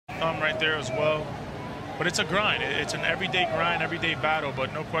thumb right there as well. But it's a grind. It's an everyday grind, everyday battle.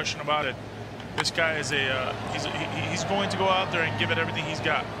 But no question about it, this guy is he's going to go out there and give it everything he's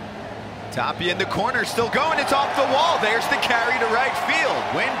got. Tapia in the corner, still going. It's off the wall. There's the carry to right field.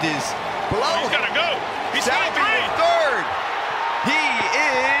 Wind is blowing. He's got to go. He's got Salvi third. He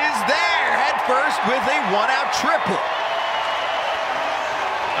is there head first with a one-out triple.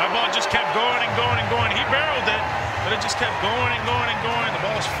 That ball just kept going and going and going. He barreled it, but it just kept going and going and going. The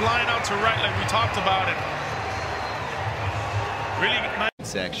ball's flying out to right like we talked about it. Really nice.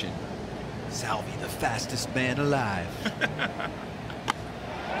 Section. Salvi, the fastest man alive.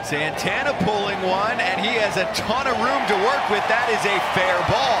 Santana pulling one, and he has a ton of room to work with. That is a fair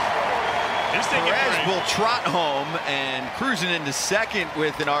ball. Perez will trot home, and cruising into second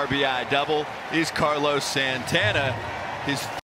with an RBI double is Carlos Santana. His